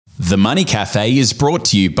The Money Cafe is brought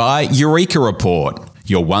to you by Eureka Report,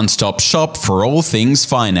 your one-stop shop for all things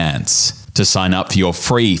finance. To sign up for your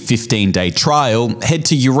free 15-day trial, head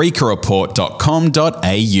to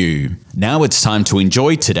eurekareport.com.au. Now it's time to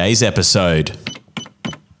enjoy today's episode.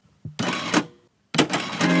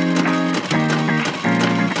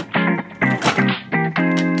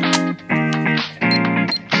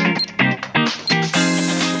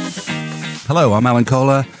 Hello, I'm Alan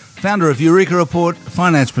Kohler, founder of Eureka Report,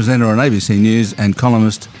 finance presenter on ABC News and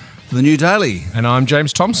columnist for the New Daily. And I'm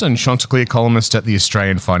James Thompson, Chanticleer columnist at the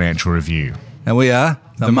Australian Financial Review. And we are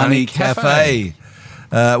the Money Cafe.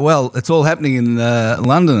 Well, it's all happening in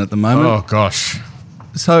London at the moment. Oh, gosh.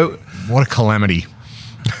 So, what a calamity.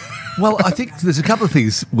 Well, I think there's a couple of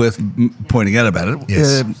things worth pointing out about it.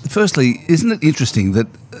 Yes. Firstly, isn't it interesting that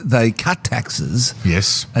they cut taxes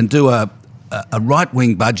Yes. and do a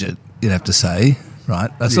right-wing budget, you'd have to say,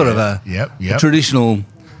 right? A sort of a traditional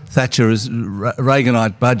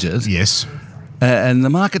Reaganite budget. Yes. And the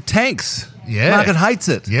market tanks. Yeah. The market hates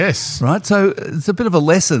it. Yes. Right? So it's a bit of a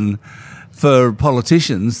lesson for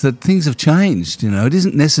politicians that things have changed. You know, it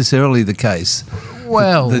isn't necessarily the case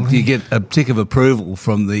that you get a tick of approval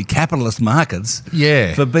from the capitalist markets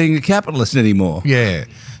for being a capitalist anymore. Yeah.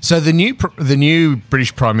 So the new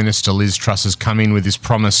British Prime Minister Liz Truss has come in with this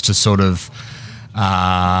promise to sort of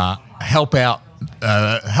help out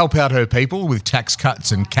her people with tax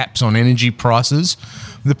cuts and caps on energy prices.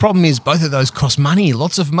 The problem is both of those cost money,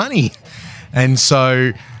 lots of money. And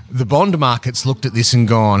so the bond markets looked at this and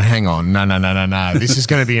gone, hang on, no. This is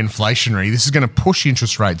going to be inflationary. This is going to push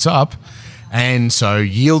interest rates up. And so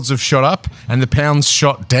yields have shot up and the pound's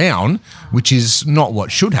shot down, which is not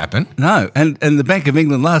what should happen. No, and the Bank of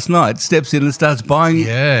England last night steps in and starts buying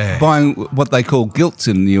what they call gilts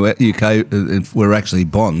in the UK, were actually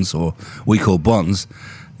bonds, or we call bonds.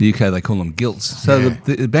 The UK, they call them gilts. So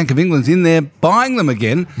the Bank of England's in there buying them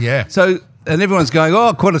again. Yeah. So, and everyone's going,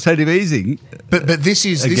 quantitative easing. But this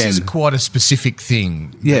is quite a specific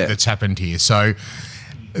thing that's happened here. So,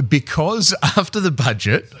 because after the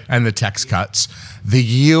budget and the tax cuts, the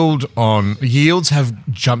yields have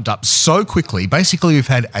jumped up so quickly. Basically, we've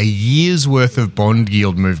had a year's worth of bond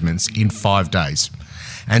yield movements in 5 days.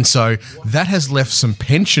 And so that has left some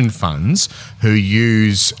pension funds who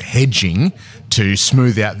use hedging to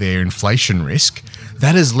smooth out their inflation risk.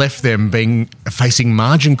 That has left them facing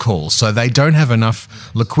margin calls, so they don't have enough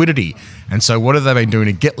liquidity. And so what have they been doing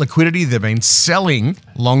to get liquidity? They've been selling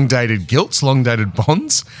long-dated gilts, long-dated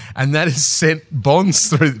bonds, and that has sent bond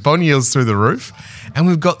yields through the roof. And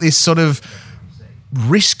we've got this sort of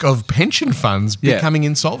risk of pension funds becoming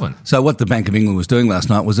insolvent. So what the Bank of England was doing last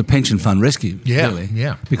night was a pension fund rescue, really.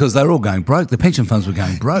 Yeah. Because they were all going broke. The pension funds were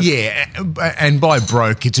going broke. Yeah, and by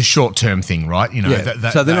broke, it's a short-term thing, right? You know.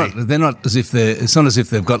 So they're not as if it's not as if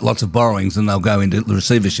they've got lots of borrowings and they'll go into the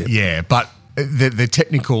receivership. Yeah, but the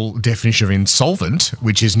technical definition of insolvent,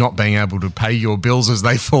 which is not being able to pay your bills as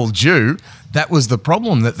they fall due, that was the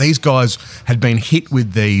problem, that these guys had been hit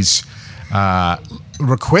with these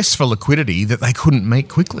requests for liquidity that they couldn't meet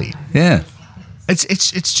quickly. Yeah.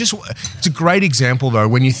 It's a great example, though,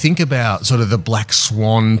 when you think about sort of the black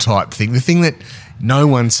swan type thing, the thing that no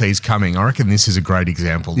one sees coming. I reckon this is a great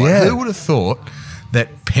example. Who would have thought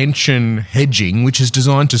that pension hedging, which is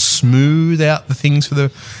designed to smooth out the things for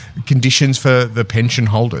the conditions for the pension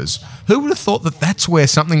holders, who would have thought that that's where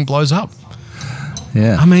something blows up?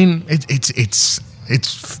 Yeah. I mean, it's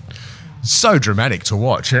so dramatic to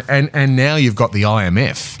watch. And now you've got the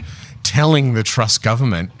IMF telling the Truss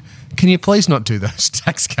government, can you please not do those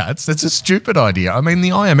tax cuts? That's a stupid idea. I mean,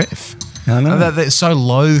 the IMF. I know. They're so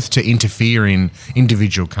loath to interfere in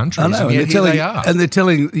individual countries. I know, and yet they are. And they're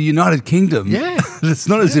telling the United Kingdom. Yeah. It's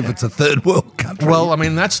not as if it's a third world country. Well, I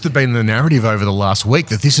mean, that's been the narrative over the last week,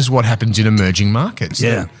 that this is what happens in emerging markets.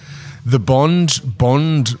 Yeah. The bond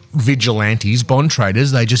vigilantes, bond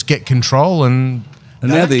traders, they just get control and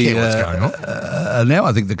now what's going on. Now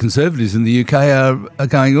I think the Conservatives in the UK are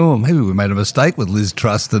going, maybe we made a mistake with Liz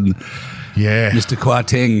Truss and Mr.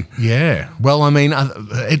 Kwarteng. Yeah. Well, I mean,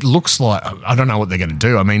 it looks like, I don't know what they're going to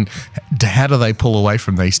do. I mean, how do they pull away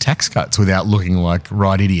from these tax cuts without looking like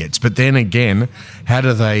right idiots? But then again, how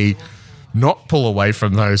do they not pull away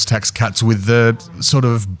from those tax cuts with the sort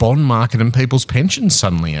of bond market and people's pensions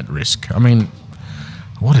suddenly at risk? I mean,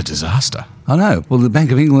 what a disaster. I know. Well, the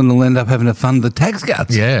Bank of England will end up having to fund the tax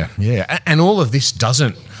cuts. Yeah. And all of this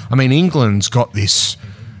doesn't... I mean, England's got this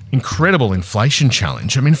incredible inflation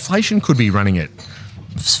challenge. I mean, inflation could be running at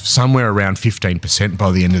somewhere around 15%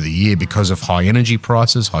 by the end of the year because of high energy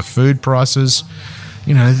prices, high food prices.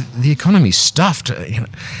 You know, the economy's stuffed.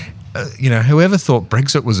 whoever thought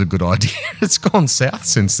Brexit was a good idea, it's gone south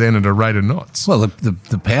since then at a rate of knots. Well,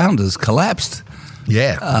 the pound has collapsed.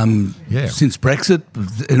 Yeah. Since Brexit,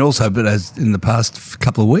 and also, but as in the past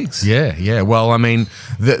couple of weeks. Yeah. Well, I mean,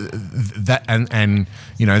 the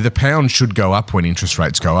pound should go up when interest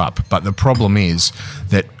rates go up, but the problem is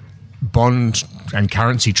that bond and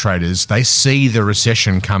currency traders, they see the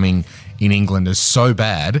recession coming in England as so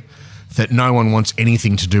bad that no one wants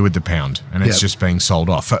anything to do with the pound, and it's just being sold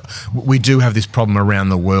off. We do have this problem around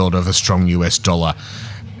the world of a strong US dollar,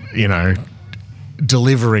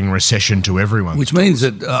 delivering recession to everyone. Which means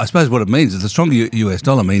that, I suppose what it means is the stronger US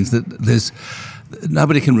dollar means that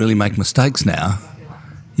nobody can really make mistakes now.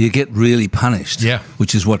 You get really punished,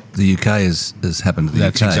 which is what the UK has happened to the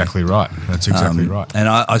UK. That's exactly right. And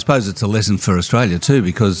I suppose it's a lesson for Australia too,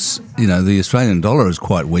 because, the Australian dollar is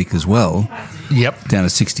quite weak as well. Yep. Down to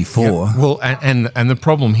 64. Yep. Well, and the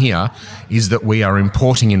problem here is that we are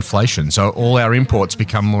importing inflation. So all our imports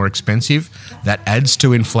become more expensive. That adds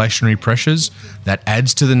to inflationary pressures. That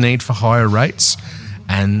adds to the need for higher rates.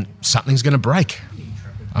 And something's going to break.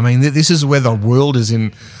 I mean, this is where the world is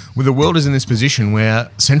in... Well, the world is in this position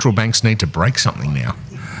where central banks need to break something now.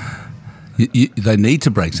 They need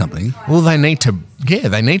to break something. Well, they need to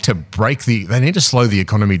slow the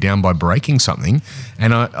economy down by breaking something.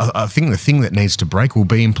 And I think the thing that needs to break will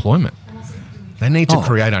be employment. They need to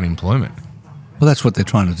create unemployment. Well, that's what they're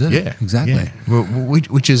trying to do. Yeah, exactly. Yeah. Well,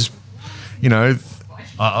 which is,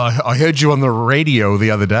 I heard you on the radio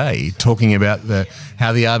the other day talking about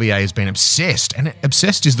how the RBA has been obsessed, and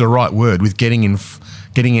obsessed is the right word, with getting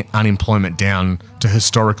unemployment down to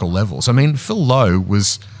historical levels. I mean, Phil Lowe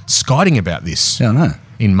was skiting about this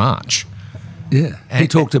in March. Yeah, he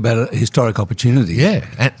talked about a historic opportunity.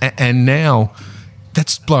 Yeah, and now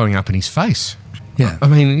that's blowing up in his face. Yeah. I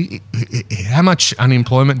mean, how much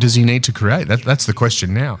unemployment does he need to create? That's the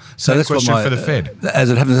question now. So that's the question for the Fed. As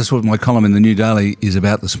it happens, that's what my column in the New Daily is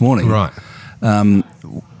about this morning. Right.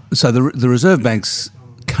 So the Reserve Bank's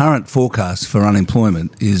current forecast for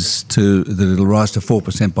unemployment is that it'll rise to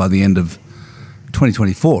 4% by the end of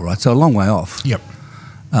 2024, right? So a long way off. Yep.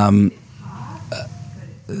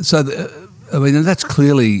 That's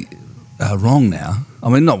clearly wrong now. I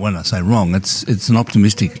mean, not when I say wrong, it's an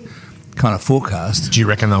optimistic kind of forecast. Do you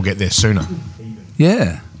reckon they'll get there sooner?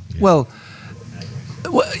 Yeah. Well,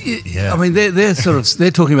 I mean, they're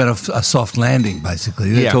talking about a soft landing,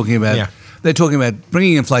 basically. They're talking about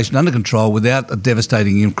bringing inflation under control without a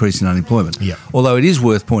devastating increase in unemployment. Yeah. Although it is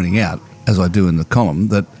worth pointing out, as I do in the column,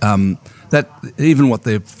 that that even what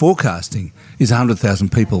they're forecasting is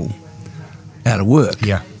 100,000 people out of work.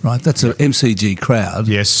 Yeah. Right. That's an MCG crowd.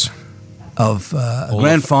 Yes. Of a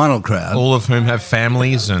grand final crowd. All of whom have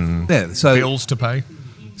families and bills to pay.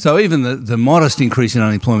 So even the modest increase in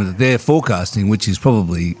unemployment that they're forecasting, which is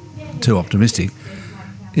probably too optimistic,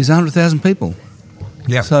 is 100,000 people.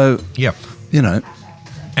 Yeah. So,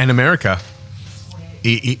 And America,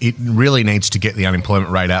 it really needs to get the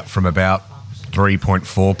unemployment rate up from about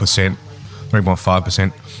 3.4%,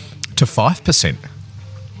 3.5% to 5%.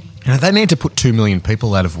 They need to put 2 million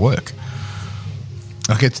people out of work.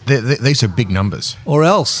 These are big numbers. Or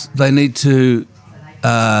else they need to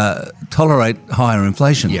tolerate higher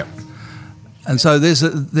inflation. Yep. And so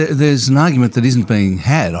there's an argument that isn't being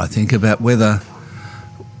had, I think, about whether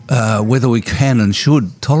we can and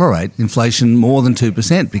should tolerate inflation more than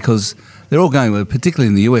 2%, because they're all going, particularly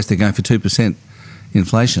in the US, they're going for 2%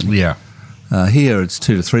 inflation. Yeah. Here it's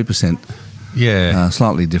 2 to 3%. Yeah.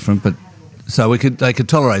 Slightly different, but so they could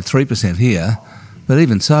tolerate 3% here. But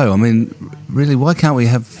even so, I mean, really, why can't we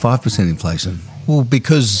have 5% inflation? Well,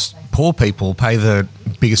 because poor people pay the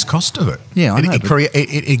biggest cost of it. Yeah, I know. It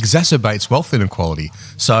exacerbates wealth inequality.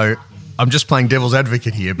 So I'm just playing devil's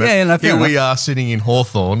advocate here, but here we are sitting in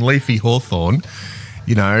Hawthorne, leafy Hawthorne,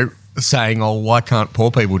 saying, why can't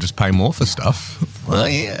poor people just pay more for stuff? Well,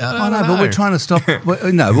 yeah, I don't know. But we're trying to stop... but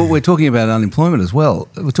we're talking about unemployment as well.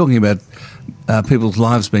 We're talking about people's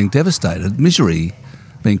lives being devastated, misery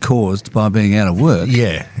being caused by being out of work.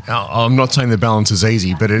 Yeah, I'm not saying the balance is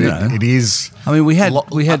easy, but it is. I mean, we had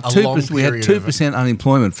 2%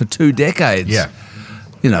 unemployment for 2 decades. Yeah,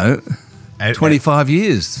 25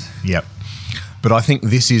 years. Yep. But I think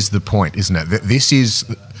this is the point, isn't it?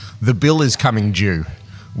 The bill is coming due.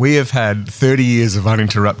 We have had 30 years of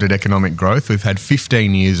uninterrupted economic growth. We've had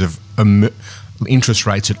 15 years of interest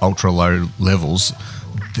rates at ultra low levels.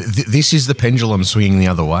 This is the pendulum swinging the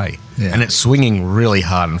other way, and it's swinging really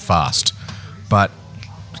hard and fast. But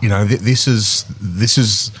this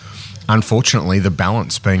is unfortunately the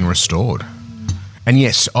balance being restored. And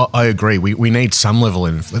yes, I agree. We need some level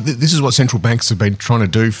of. This is what central banks have been trying to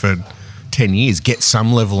do for 10 years get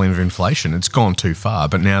some level of inflation. It's gone too far,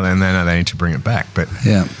 but now they know they need to bring it back. But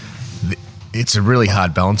it's a really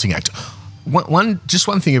hard balancing act. One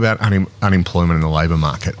thing about unemployment in the labour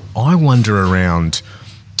market. I wonder around.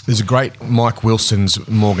 There's a great Mike Wilson's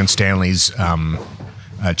Morgan Stanley's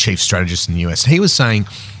chief strategist in the US. He was saying,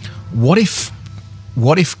 what if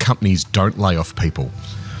companies don't lay off people?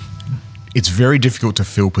 It's very difficult to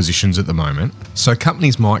fill positions at the moment. So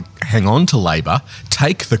companies might hang on to labour,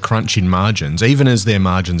 take the crunch in margins, even as their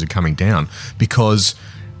margins are coming down, because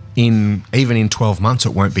even in 12 months,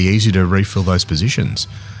 it won't be easy to refill those positions.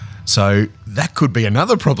 So that could be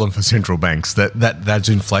another problem for central banks, that those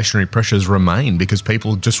inflationary pressures remain because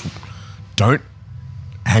people just don't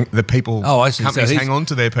hang. Companies hang on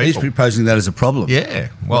to their people. He's proposing that as a problem. Yeah,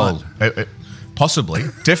 well, possibly,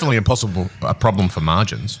 definitely a problem for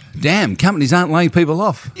margins. Damn, companies aren't laying people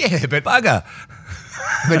off. Yeah, but bugger.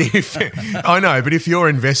 But if you're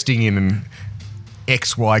investing in an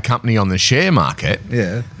XY company on the share market,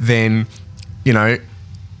 then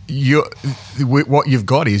what you've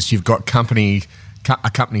got is a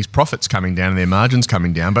company's profits coming down and their margins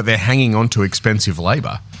coming down, but they're hanging on to expensive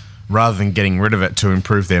labour rather than getting rid of it to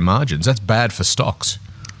improve their margins. That's bad for stocks.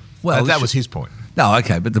 Well, that was his point. No,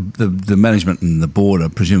 okay, but the management and the board are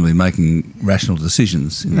presumably making rational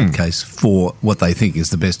decisions in that case for what they think is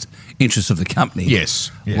the best interest of the company.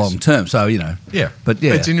 Yes. Long term. So but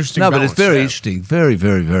it's interesting. No, but it's very interesting, very,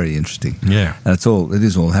 very, very interesting. Yeah, and it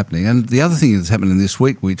is all happening. And the other thing that's happening this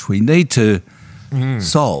week, which we need to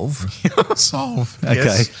solve,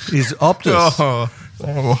 okay, is Optus.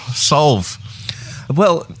 Solve.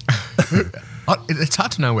 Well, it's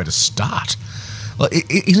hard to know where to start.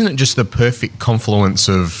 Isn't it just the perfect confluence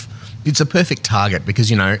of? It's a perfect target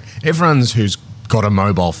because everyone's who's got a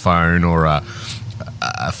mobile phone or a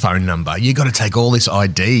phone number. You got to take all this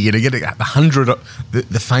ID. You get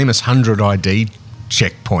the famous 100 ID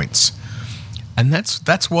checkpoints, and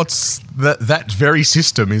that's what's that very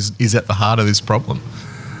system is at the heart of this problem.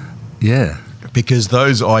 Yeah. Because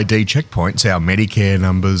those ID checkpoints, our Medicare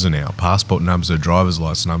numbers and our passport numbers, our driver's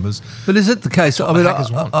license numbers. But is it the case? I mean,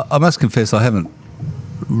 I must confess I haven't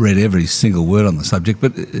read every single word on the subject,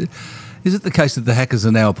 but is it the case that the hackers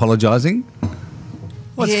are now apologising?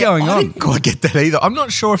 What's going on? I didn't quite get that either. I'm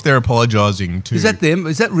not sure if they're apologising to... Is that them?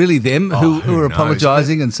 Is that really them who are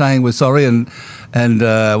apologising and saying we're sorry and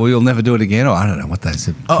we'll never do it again? Or I don't know what they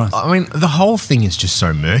said. I mean, the whole thing is just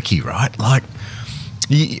so murky, right? Like,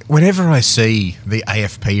 whenever I see the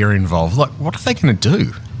AFP are involved, like, what are they going to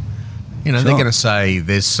do? They're going to say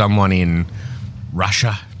there's someone in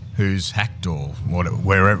Russia who's hacked or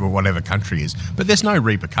whatever country is, but there's no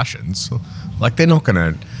repercussions. Like, you're not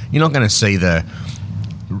going to see the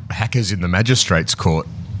hackers in the magistrates' court,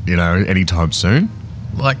 anytime soon.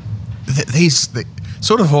 Like, these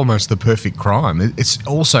sort of almost the perfect crime. It's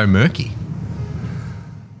also murky.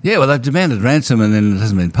 Yeah, well, they've demanded ransom and then it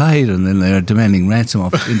hasn't been paid, and then they're demanding ransom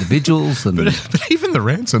off individuals. And but even the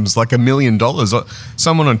ransom's like $1 million.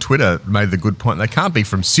 Someone on Twitter made the good point. They can't be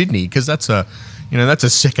from Sydney because that's a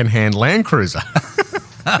second-hand Land Cruiser.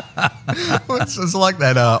 It's like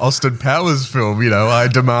that Austin Powers film, I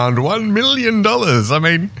demand $1 million. I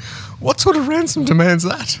mean, what sort of ransom demands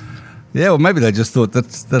that? Yeah, well, maybe they just thought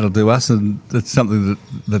that'll do us, and that's something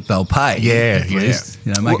that they'll pay. Yeah, least,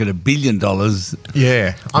 make it $1 billion.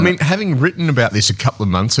 Yeah, I mean, having written about this a couple of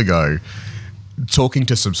months ago, talking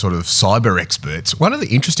to some sort of cyber experts, one of the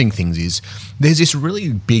interesting things is there's this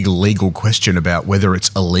really big legal question about whether it's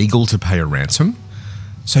illegal to pay a ransom.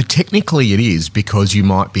 So technically it is, because you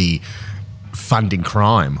might be funding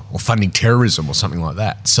crime or funding terrorism or something like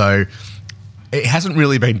that. So it hasn't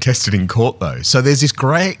really been tested in court, though. So there's this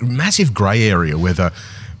massive grey area whether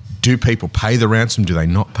do people pay the ransom, do they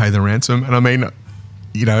not pay the ransom? And I mean,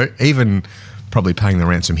 even probably paying the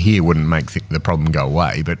ransom here wouldn't make the problem go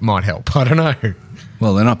away, but might help. I don't know.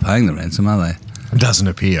 Well, they're not paying the ransom, are they? It doesn't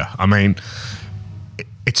appear. I mean,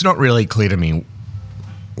 it's not really clear to me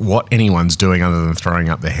what anyone's doing other than throwing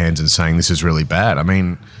up their hands and saying this is really bad. I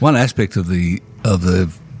mean, one aspect of the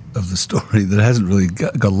story that hasn't really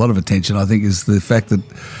got a lot of attention, I think, is the fact that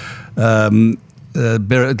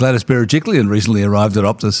Gladys Berejiklian recently arrived at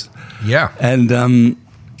Optus. Yeah. And,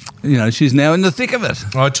 she's now in the thick of it.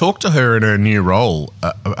 I talked to her in her new role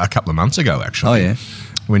a couple of months ago, actually. Oh, yeah.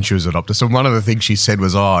 When she was at Optus. And one of the things she said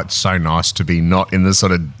was, it's so nice to be not in the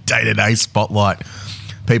sort of day-to-day spotlight.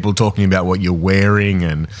 People talking about what you're wearing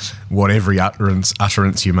and what every utterance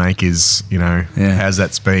you make is, how's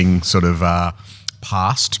that's being sort of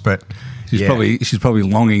passed. But she's probably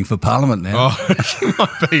longing for Parliament now. She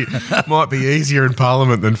might be easier in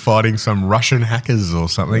Parliament than fighting some Russian hackers or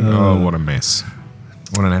something. What a mess.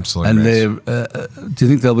 What an absolute And mess. do you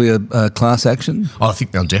think there'll be a class action? Oh, I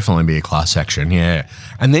think there'll definitely be a class action, yeah.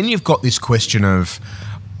 And then you've got this question of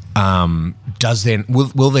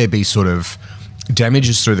will there be sort of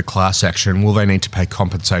damages through the class action? Will they need to pay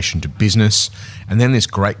compensation to business? And then this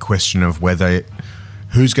great question of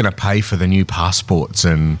who's going to pay for the new passports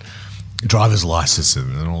and driver's licenses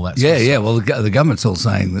and all that sort of stuff. Well, the government's all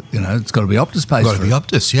saying that, it's got to be Optus pays for it. Got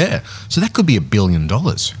to be Optus, yeah. So that could be $1 billion.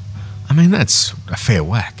 I mean, that's a fair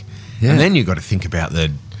whack. Yeah. And then you've got to think about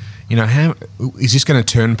how is this going to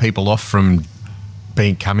turn people off from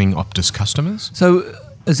becoming Optus customers? So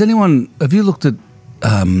have you looked at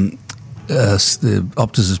the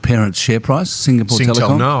Optus's parent share price, Singapore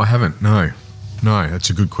Telecom? No, I haven't. No, that's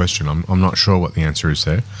a good question. I'm not sure what the answer is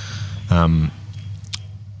there.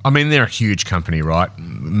 I mean, they're a huge company, right?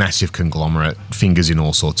 Massive conglomerate, fingers in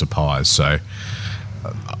all sorts of pies. So,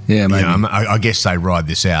 yeah, maybe. I guess they ride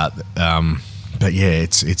this out. But yeah,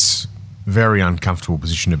 it's very uncomfortable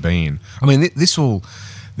position to be in. I mean, the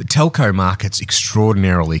telco market's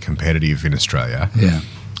extraordinarily competitive in Australia. Yeah.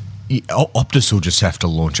 Optus will just have to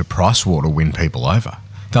launch a price war to win people over.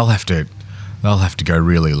 They'll have to go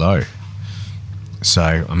really low.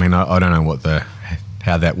 So, I mean, I don't know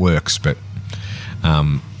how that works, but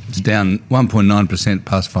it's down 1.9%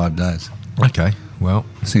 past 5 days. Okay, well,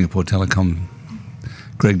 Singapore Telecom.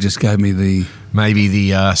 Greg just gave me maybe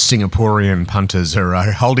the Singaporean punters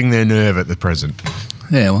are holding their nerve at the present.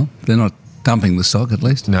 Yeah, well, they're not dumping the stock at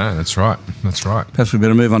least. No, that's right. Perhaps we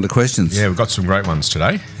better move on to questions. Yeah, we've got some great ones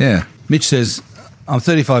today. Yeah. Mitch says, I'm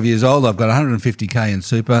 35 years old. I've got 150K in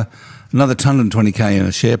super, another 120K in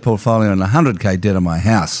a share portfolio and 100K debt on my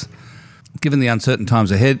house. Given the uncertain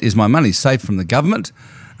times ahead, is my money safe from the government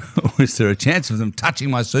or is there a chance of them touching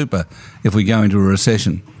my super if we go into a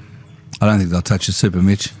recession? I don't think they'll touch your super,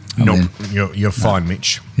 Mitch. Nope, you're fine,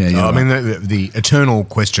 Mitch. Yeah, I mean, the eternal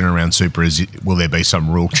question around super is, will there be some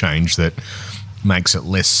rule change that makes it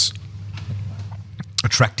less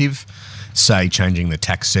attractive? Say, changing the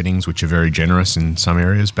tax settings, which are very generous in some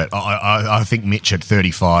areas. But I think Mitch at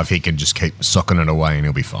 35, he can just keep socking it away and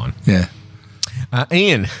he'll be fine. Yeah.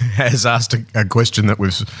 Ian has asked a question that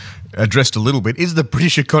we've addressed a little bit. Is the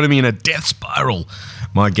British economy in a death spiral?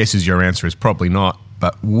 My guess is your answer is probably not.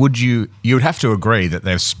 But you would have to agree that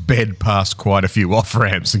they've sped past quite a few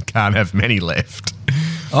off-ramps and can't have many left.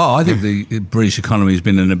 Oh, I think the British economy has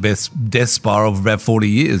been in a death spiral for about 40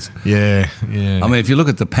 years. Yeah. I mean, if you look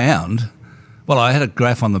at the pound, well, I had a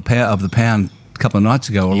graph on the pound a couple of nights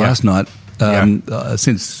ago or last night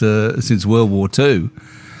since World War II.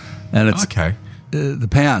 And it's the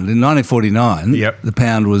pound in 1949. Yep. The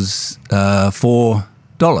pound was $4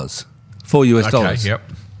 US dollars. Yep.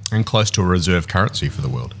 And close to a reserve currency for the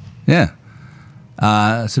world. Yeah.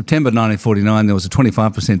 September 1949, there was a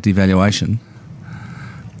 25% devaluation,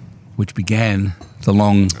 which began the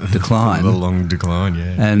long decline. The long decline,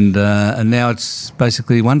 yeah. And now it's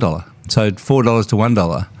basically $1. So $4 to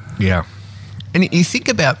 $1. Yeah. And you think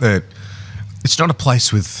about it's not a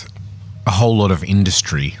place with a whole lot of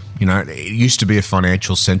industry. It used to be a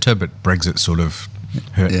financial centre, but Brexit sort of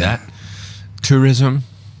hurt that. Tourism,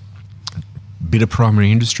 bit of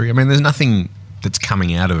primary industry. I mean, there's nothing that's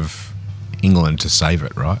coming out of England to save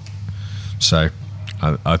it, right? So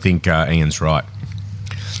I think Ian's right.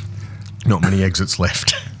 Not many exits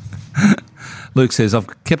left. Luke says,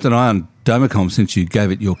 I've kept an eye on Domicom since you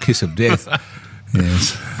gave it your kiss of death.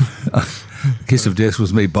 Yes. Kiss of death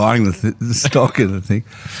was me buying the stock and the thing.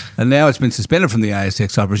 And now it's been suspended from the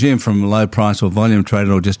ASX, I presume from low price or volume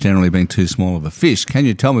traded or just generally being too small of a fish. Can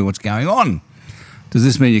you tell me what's going on? Does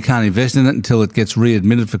this mean you can't invest in it until it gets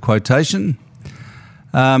readmitted for quotation?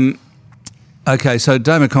 Okay, so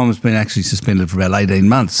Domicom's been actually suspended for about 18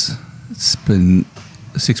 months. It's been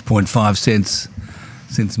 6.5 cents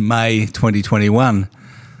since May 2021.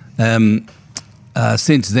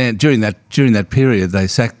 Since then, during that period, they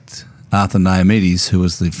sacked Arthur Naomides, who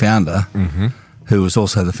was the founder, who was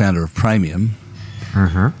also the founder of Praemium,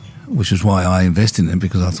 which is why I invest in him,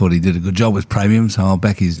 because I thought he did a good job with Praemium, so I'll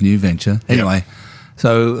back his new venture. Anyway,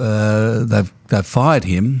 so they've fired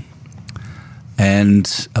him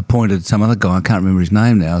and appointed some other guy, I can't remember his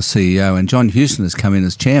name now, as CEO, and John Hewson has come in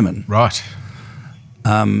as chairman. Right.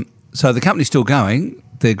 So the company's still going,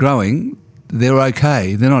 they're growing, they're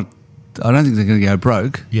okay, they're not, I don't think they're going to go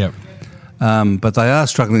broke. Yeah. But they are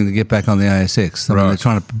struggling to get back on the ASX. I mean,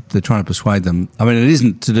 they're trying to persuade them. I mean, it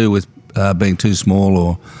isn't to do with being too small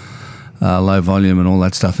or low volume and all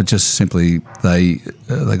that stuff. It's just simply they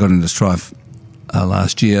got into strife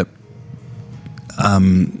last year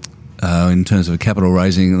in terms of capital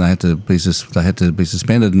raising. They had to be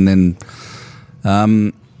suspended and then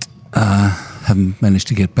haven't managed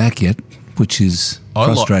to get back yet, which is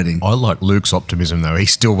frustrating. I like Luke's optimism, though. He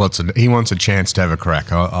still wants a chance to have a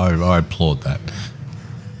crack. I applaud that.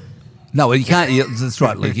 No, well, you can't. That's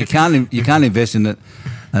right, Luke. You can't invest in it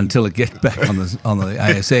until it gets back on the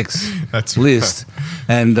ASX list.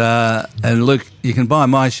 And Luke, you can buy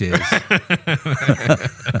my shares.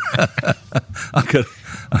 I've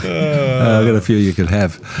got a few you could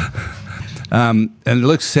have. And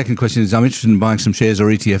Luke's second question is, I'm interested in buying some shares or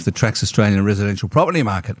ETF that tracks Australian residential property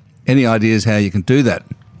market. Any ideas how you can do that?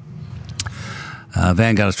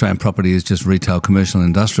 Vanguard Australian Property is just retail, commercial, and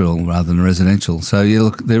industrial rather than residential. So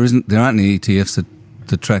there aren't any ETFs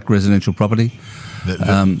that track residential property.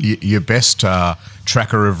 Your best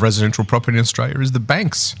tracker of residential property in Australia is the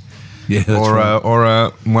banks. Yeah,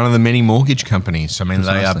 or one of the many mortgage companies. I mean,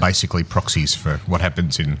 they are basically proxies for what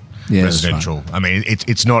happens in residential. Right. I mean,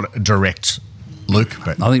 it's not direct, Luke,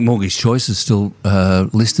 but I think Mortgage Choice is still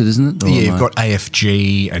listed, isn't it? You've got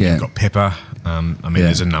AFG and you've got Pepper.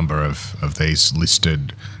 There's a number of these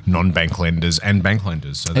listed non-bank lenders and bank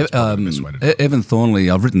lenders. So that's probably the best way to do it. Evan Thornley,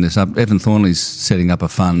 I've written this up. Evan Thornley's setting up a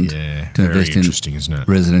fund to invest in isn't it?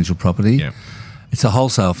 Residential property. Yeah. It's a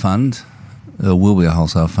wholesale fund. It will be a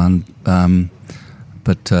wholesale fund.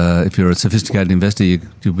 But if you're a sophisticated investor,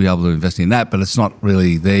 you'll be able to invest in that. But it's not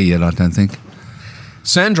really there yet, I don't think.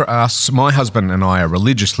 Sandra asks, my husband and I are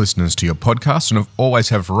religious listeners to your podcast and always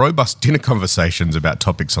have robust dinner conversations about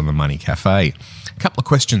topics on the Money Cafe. A couple of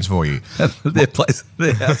questions for you. Their house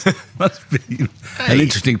must be an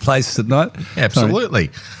interesting place at night. Absolutely.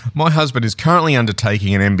 My husband is currently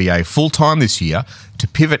undertaking an MBA full-time this year to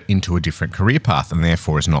pivot into a different career path and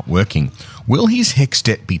therefore is not working. Will his HECS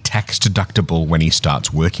debt be tax deductible when he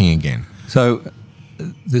starts working again? So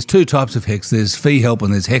there's two types of HECS. There's fee help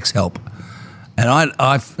and there's HECS help. And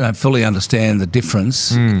I fully understand the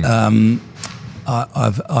difference. I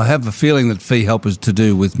have a feeling that fee help is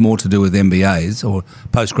more to do with MBAs or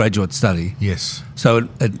postgraduate study. Yes. So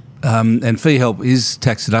and fee help is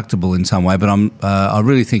tax deductible in some way, but I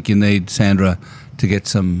really think you need, Sandra, to get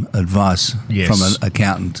some advice from an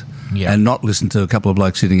accountant and not listen to a couple of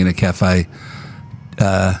blokes sitting in a cafe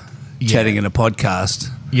chatting in a podcast.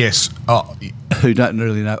 Yes. Who don't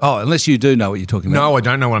really know. Unless you do know what you're talking about. No, I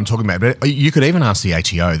don't know what I'm talking about. But you could even ask the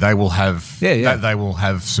ATO. They will have they will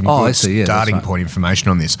have some good starting point information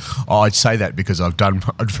on this. I'd say that because I've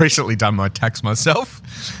recently done my tax myself.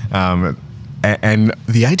 And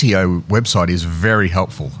the ATO website is very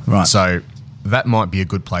helpful. Right. So that might be a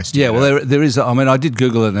good place to go. Well, there is. I mean, I did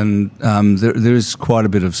Google it and there is quite a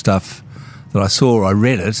bit of stuff that I saw. I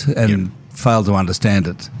read it and failed to understand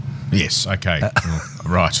it. Yes, okay.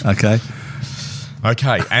 Right.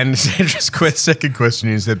 Okay, and Sandra's second question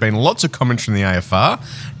is, there have been lots of comments from the AFR,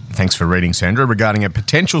 thanks for reading, Sandra, regarding a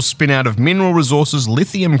potential spin-out of Mineral Resources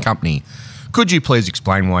Lithium Company. Could you please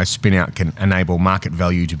explain why a spin-out can enable market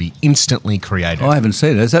value to be instantly created? I haven't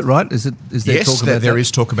seen it. Is that right? Is there talk about that? There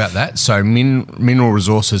is talk about that. So Mineral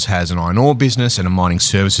Resources has an iron ore business and a mining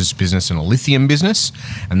services business and a lithium business,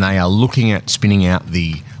 and they are looking at spinning out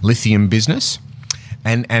the lithium business.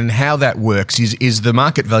 And how that works is the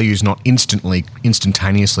market value is not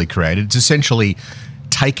instantaneously created. It's essentially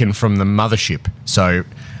taken from the mothership. So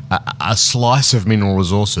a slice of Mineral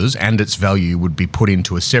Resources and its value would be put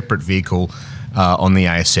into a separate vehicle on the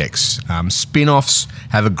ASX. Spin-offs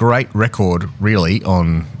have a great record, really,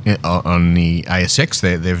 on the ASX.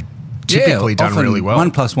 They've typically done really well.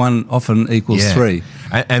 1 + 1 often equals 3.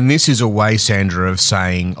 And this is a way, Sandra, of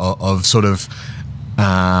saying, of sort of...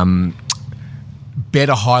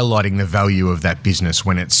 better highlighting the value of that business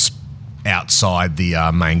when it's outside the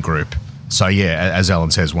main group. So, as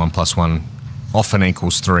Alan says, 1 + 1 often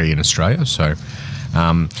equals 3 in Australia. So,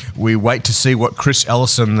 we wait to see what Chris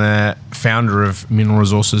Ellison, the founder of Mineral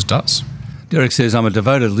Resources, does. Derek says, I'm a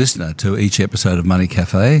devoted listener to each episode of Money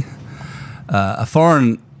Cafe. A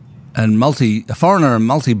foreigner and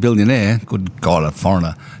multi-billionaire, good God, a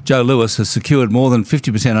foreigner, Joe Lewis has secured more than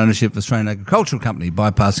 50% ownership of Australian agricultural company,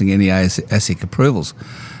 bypassing any ASIC approvals.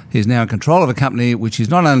 He is now in control of a company which is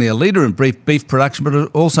not only a leader in beef production, but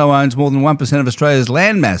also owns more than 1% of Australia's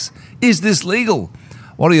land mass. Is this legal?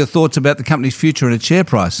 What are your thoughts about the company's future and its share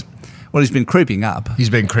price? Well, he's been creeping up. He's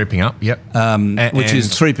been creeping up, yep. Which is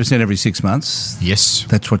 3% every 6 months. Yes.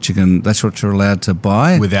 That's what you're allowed to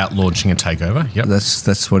buy. Without launching a takeover, yep.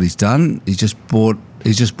 That's what he's done. He's just bought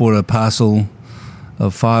a parcel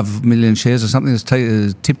of 5 million shares or something that's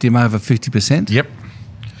tipped him over 50%. Yep.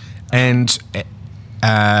 And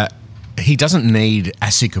he doesn't need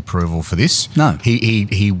ASIC approval for this. No.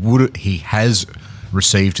 He has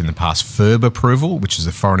received in the past FIRB approval, which is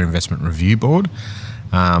the Foreign Investment Review Board.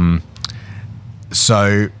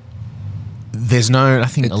 So there's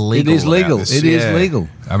nothing illegal. It is legal. About this. It is legal.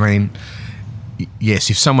 I mean, yes,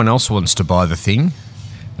 if someone else wants to buy the thing,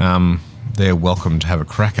 they're welcome to have a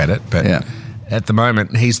crack at it. But at the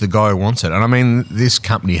moment, he's the guy who wants it. And I mean, this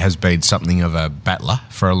company has been something of a battler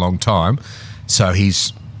for a long time. So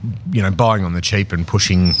he's, buying on the cheap and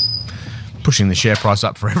pushing the share price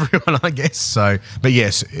up for everyone, I guess. So, but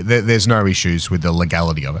yes, there's no issues with the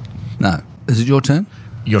legality of it. No. Is it your turn?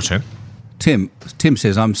 Your turn. Tim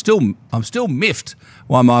says, I'm still miffed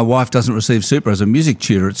why my wife doesn't receive super as a music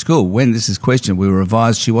tutor at school. When this is questioned, we were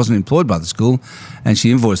advised she wasn't employed by the school and she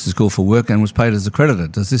invoiced the school for work and was paid as a creditor.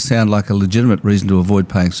 Does this sound like a legitimate reason to avoid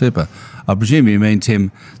paying super? I presume you mean,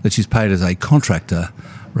 Tim, that she's paid as a contractor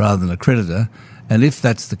rather than a creditor. And if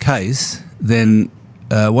that's the case, then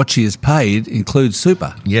what she is paid includes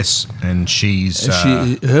super. Yes, and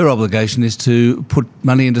her obligation is to put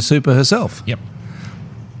money into super herself. Yep.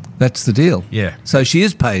 That's the deal. Yeah. So she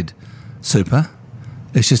is paid super.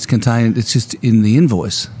 It's just in the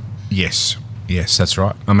invoice. Yes, that's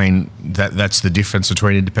right. I mean, that's the difference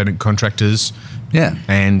between independent contractors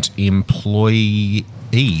and employees.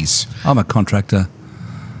 I'm a contractor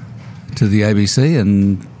to the ABC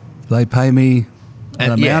and they pay me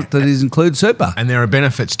an amount that includes super. And there are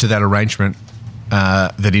benefits to that arrangement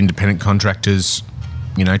that independent contractors,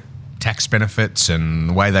 tax benefits and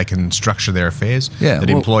the way they can structure their affairs that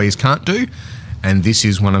employees can't do. And this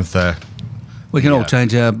is one of the... We can all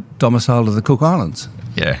change our domicile to the Cook Islands.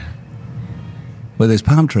 Yeah. Where there's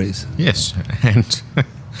palm trees. Yes. And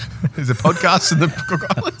there's a podcast in the Cook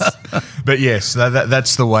Islands. But yes,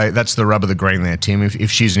 that's the way, that's the rub of the green there, Tim. If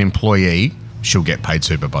she's an employee, she'll get paid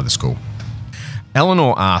super by the school.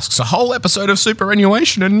 Eleanor asks, a whole episode of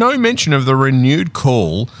superannuation and no mention of the renewed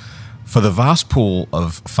call for the vast pool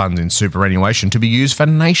of funds in superannuation to be used for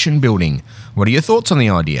nation building. What are your thoughts on the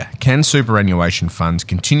idea? Can superannuation funds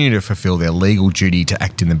continue to fulfil their legal duty to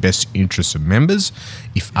act in the best interests of members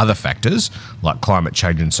if other factors, like climate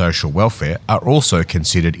change and social welfare, are also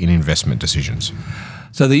considered in investment decisions?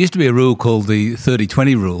 So there used to be a rule called the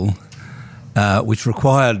 30-20 rule, which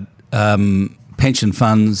required pension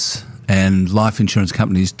funds and life insurance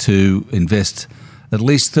companies to invest at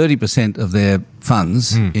least 30% of their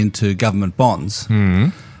funds into government bonds,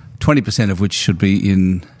 20% of which should be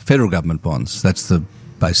in federal government bonds. That's the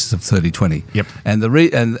basis of 30-20. Yep. And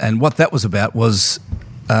and what that was about was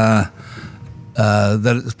that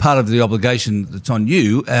it's part of the obligation that's on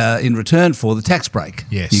you in return for the tax break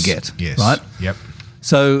you get. Yes. Right? Yep.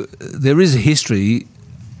 So there is a history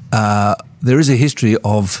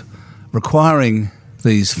of requiring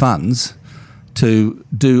these funds to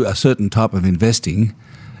do a certain type of investing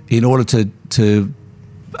in order to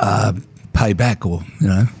pay back, or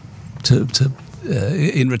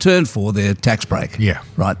in return for their tax break. Yeah,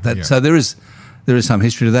 right. So there is some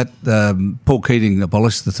history to that. Paul Keating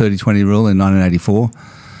abolished the 30-20 rule in 1984,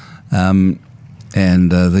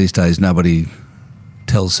 and these days nobody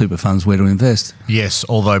tells super funds where to invest. Yes,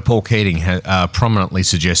 although Paul Keating prominently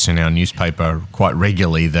suggests in our newspaper quite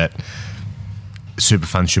regularly that super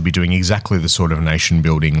funds should be doing exactly the sort of nation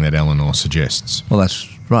building that Eleanor suggests. Well, that's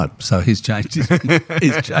right. So he's changed his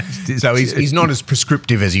So he's not as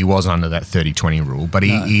prescriptive as he was under that 30-20 rule, but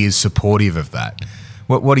he is supportive of that.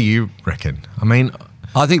 What do you reckon? I mean,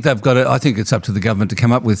 I think they've got I think it's up to the government to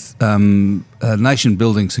come up with nation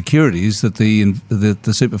building securities that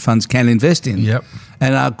the super funds can invest in. Yep.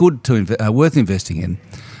 And are good are worth investing in.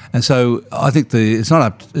 And so I think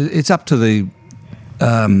it's up to the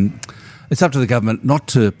government not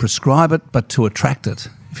to prescribe it, but to attract it,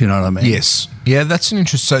 if you know what I mean. Yes. Yeah, that's an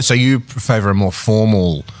interest. So you favour a more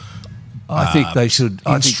formal I think they should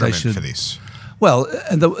for this. Well,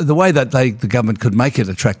 and the way that the government could make it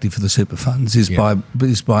attractive for the super funds is by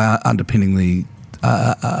underpinning the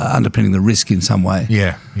risk in some way.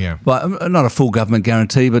 Yeah, yeah. But not a full government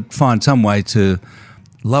guarantee, but find some way to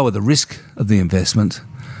lower the risk of the investment.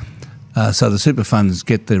 So the super funds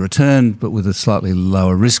get their return, but with a slightly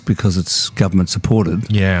lower risk because it's government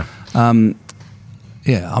supported. Yeah. I mean,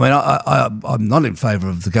 I'm not in favour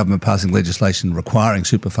of the government passing legislation requiring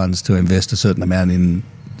super funds to invest a certain amount in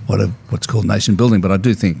what's called nation building, but I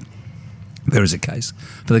do think there is a case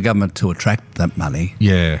for the government to attract that money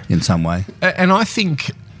in some way. And I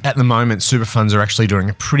think at the moment super funds are actually doing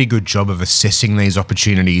a pretty good job of assessing these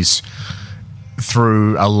opportunities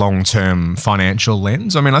through a long-term financial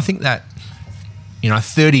lens. I mean, I think that, a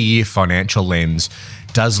 30-year financial lens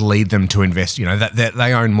does lead them to invest, that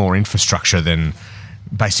they own more infrastructure than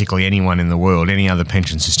basically anyone in the world, any other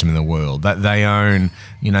pension system in the world. That they own,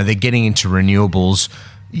 they're getting into renewables,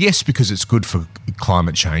 yes, because it's good for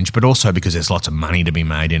climate change, but also because there's lots of money to be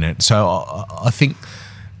made in it. So I think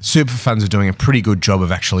super funds are doing a pretty good job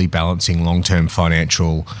of actually balancing long-term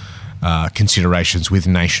financial considerations with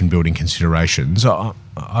nation-building considerations. I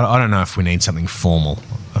don't know if we need something formal.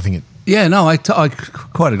 I think it. Yeah, no, I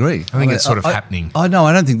quite agree. I think it's sort of happening. I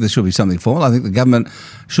don't think there should be something formal. I think the government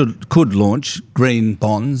could launch green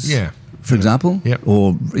bonds. Yeah. For example, Yep.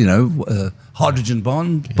 or hydrogen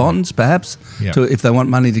bonds, perhaps, Yep. if they want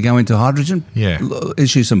money to go into hydrogen. Yeah.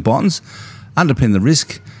 Issue some bonds, underpin the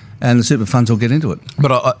risk, and the super funds will get into it.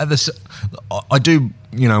 But I do,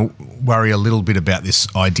 worry a little bit about this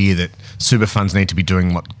idea that super funds need to be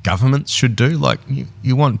doing what governments should do. Like,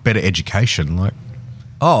 you want better education, like.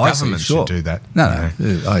 Oh, government I see, sure. should do that. No,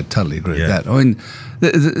 I totally agree with that. I mean,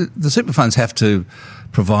 the super funds have to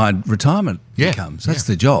provide retirement incomes. That's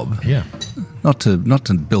their job. Yeah. Not to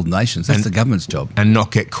build nations. That's the government's job. And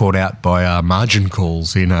not get caught out by margin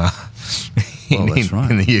calls in that's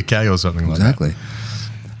right. in the UK or something like that. Exactly.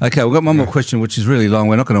 Okay, we've got one more question, which is really long.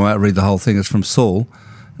 We're not going to outread the whole thing. It's from Saul,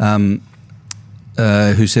 who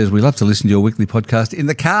says, we love to listen to your weekly podcast in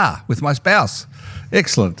the car with my spouse.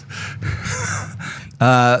 Excellent.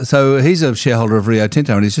 So he's a shareholder of Rio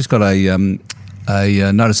Tinto, and he's just got a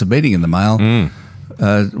notice of meeting in the mail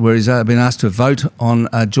where he's been asked to vote on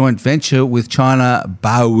a joint venture with China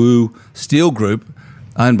Baowu Steel Group,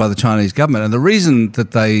 owned by the Chinese government. And the reason that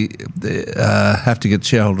they have to get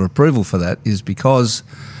shareholder approval for that is because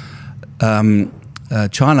China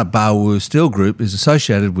Baowu Steel Group is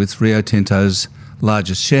associated with Rio Tinto's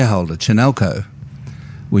largest shareholder, Chinalco,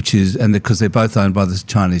 because they're both owned by the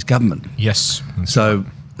Chinese government. Yes. So,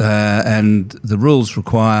 and the rules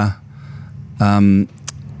require a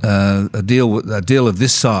deal of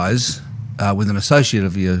this size with an associate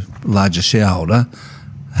of your largest shareholder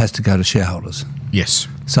has to go to shareholders. Yes.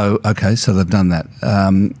 So, okay, so they've done that.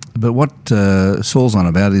 But what Saul's on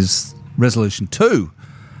about is Resolution 2,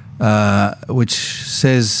 which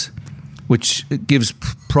gives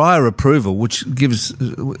prior approval,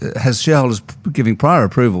 has shareholders giving prior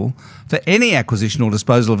approval for any acquisition or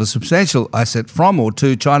disposal of a substantial asset from or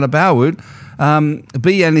to China Baowu,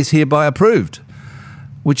 be and is hereby approved,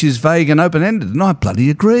 which is vague and open-ended. And I bloody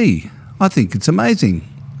agree. I think it's amazing.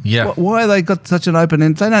 Yeah. Why have they got such an open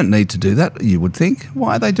end? They don't need to do that, you would think.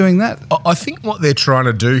 Why are they doing that? I think what they're trying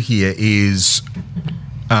to do here is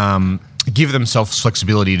give themselves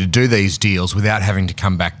flexibility to do these deals without having to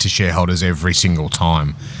come back to shareholders every single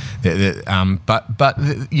time. But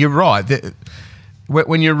you're right.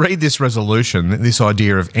 When you read this resolution, this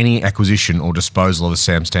idea of any acquisition or disposal of a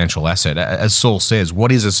substantial asset, as Saul says,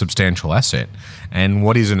 what is a substantial asset and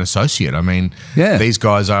what is an associate? I mean, these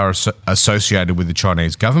guys are associated with the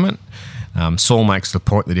Chinese government. Saul makes the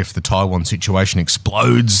point that if the Taiwan situation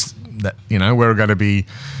explodes, that we're going to be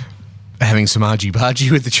having some argy-bargy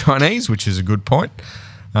with the Chinese, which is a good point.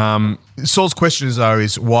 Saul's question, though,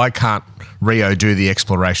 is why can't Rio do the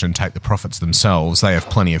exploration and take the profits themselves? They have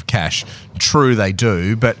plenty of cash. True, they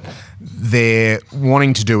do, but they're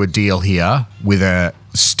wanting to do a deal here with a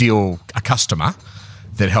customer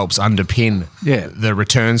that helps underpin the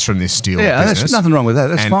returns from this steel business. Yeah, there's nothing wrong with that.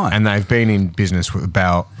 That's fine. And they've been in business with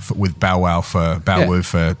Baowu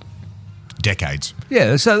for decades.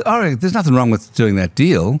 Yeah, so I reckon there's nothing wrong with doing that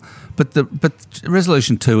deal, but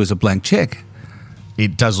Resolution 2 is a blank cheque.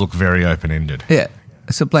 It does look very open-ended. Yeah,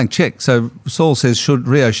 it's a blank cheque. So Saul says, should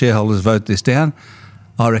Rio shareholders vote this down?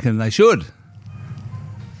 I reckon they should.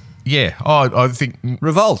 Yeah, I think...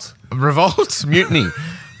 Revolt, mutiny.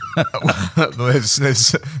 There's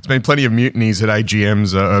been plenty of mutinies at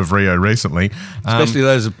AGMs of Rio recently. Especially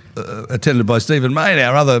those attended by Stephen Mayne,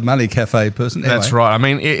 our other Money Cafe person. Anyway. That's right. I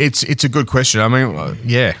mean, it's a good question. I mean,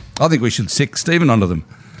 yeah. I think we should sick Stephen onto them.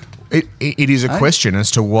 It is a question as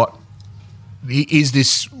to what...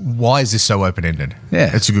 Why is this so open-ended?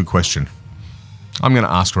 Yeah. It's a good question. I'm going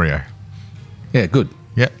to ask Rio. Yeah, good.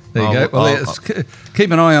 Yeah. There you go. Well,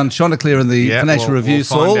 keep an eye on Chanticleer and the Financial Review,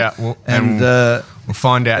 Saul. We'll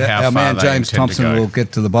find out how our far man James Thompson will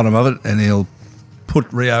get to the bottom of it, and he'll put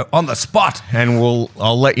Rio on the spot. And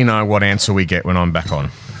I'll let you know what answer we get when I'm back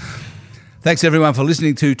on. Thanks, everyone, for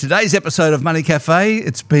listening to today's episode of Money Cafe.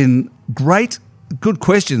 It's been great. Good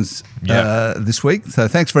questions this week, so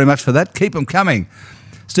thanks very much for that. Keep them coming.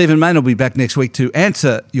 Stephen Mayne will be back next week to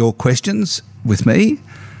answer your questions with me,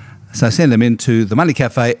 so send them in to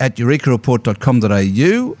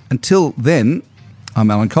themoneycafe@eurekareport.com.au. Until then,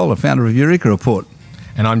 I'm Alan Kohler, founder of Eureka Report.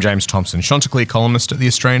 And I'm James Thompson, Chanticleer columnist at the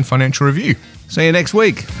Australian Financial Review. See you next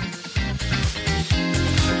week.